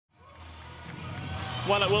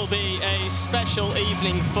Well, it will be a special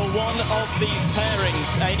evening for one of these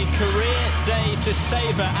pairings, a career day to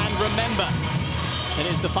savour and remember. It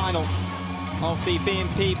is the final of the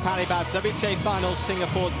BNP Paribas WTA Finals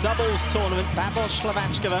Singapore doubles tournament. Babos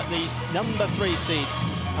Hlavackova, the #3 seed,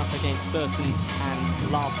 up against Bertens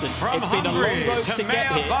and Larsson. It's been a long road to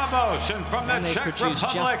get here, and they produced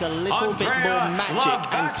just a little bit more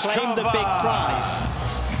magic and claimed the big prize.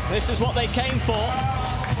 This is what they came for.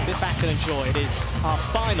 Sit back and enjoy. It is our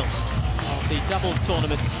final of the doubles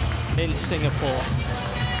tournament in Singapore.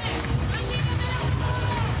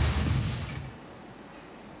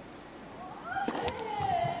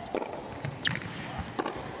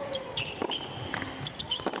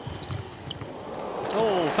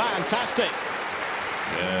 Oh, fantastic.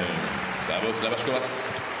 Yeah, Babos, Hlavackova.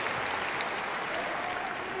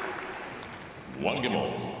 1 game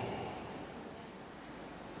on.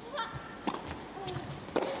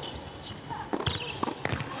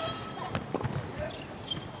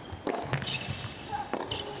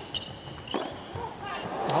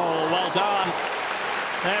 Oh, well done.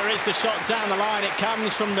 There is the shot down the line. It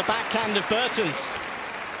comes from the backhand of Bertens.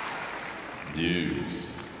 Deuce.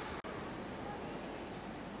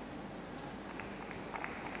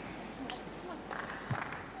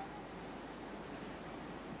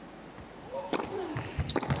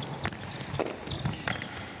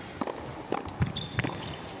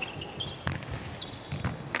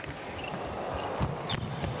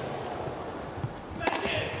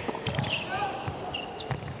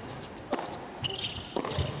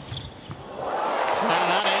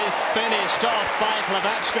 Finished off by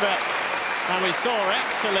Hlavackova, and we saw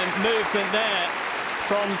excellent movement there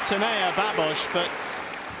from Timea Babos, but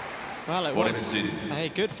well, it was a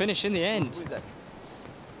good finish in the end.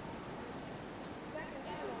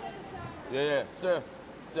 Yeah, sir,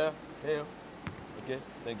 here. Okay,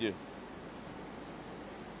 thank you.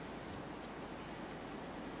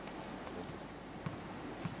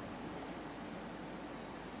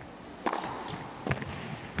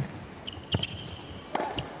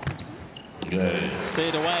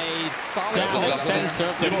 Steered away down the centre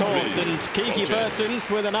of the court, and Kiki Bertens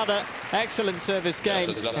with another excellent service game,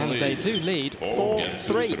 and they do lead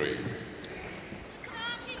 4-3.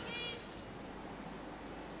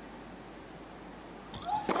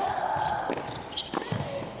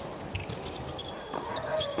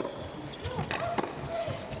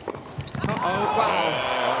 Oh, wow.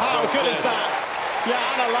 How good is that?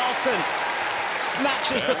 Yeah, Larsson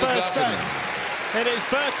snatches the first set. It is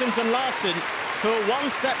Bertens and Larsson who are one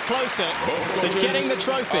step closer to getting the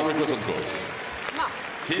trophy.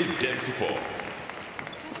 6 games to 4.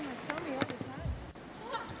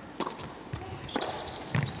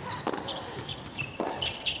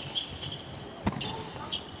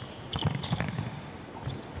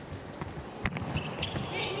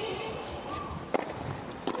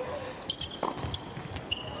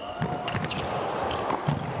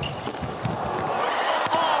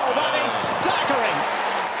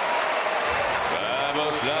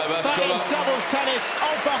 That is doubles tennis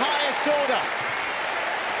of the highest order.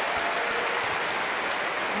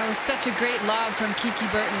 That was such a great lob from Kiki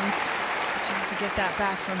Bertens. Trying to get that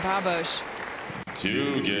back from Babos.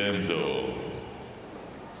 2 games old.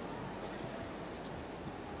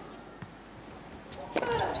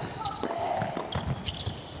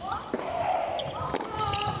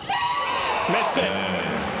 Missed it.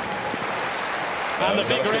 And the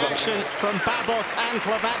big reaction from Babos and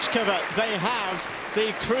Hlavackova. They have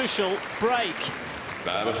the crucial break.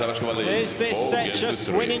 Is this set just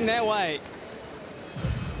swinging their way?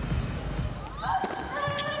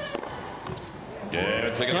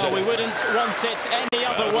 No, we wouldn't want it any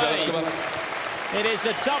other way. It is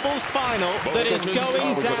a doubles final that is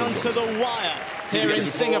going down to the wire here in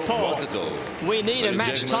Singapore. We need a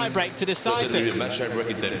match tiebreak to decide this.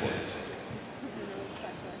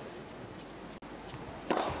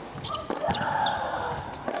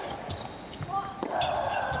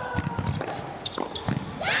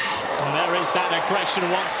 That aggression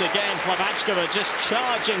once again. Hlavackova just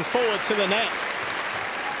charging forward to the net.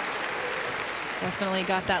 Definitely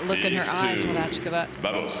got that look in her eyes, Hlavackova.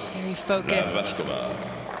 Very focused.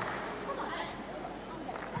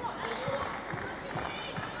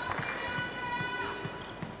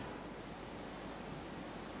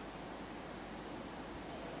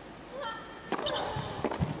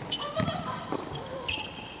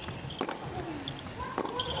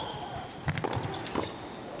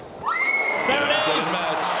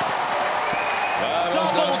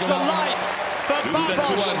 Double delight for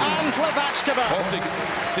Babos and Hlavackova.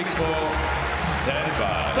 6-4,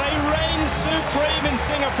 10-5. They reign supreme in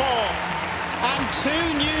Singapore. And 2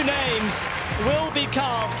 new names names will be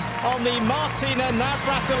carved on the Martina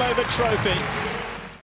Navratilova trophy.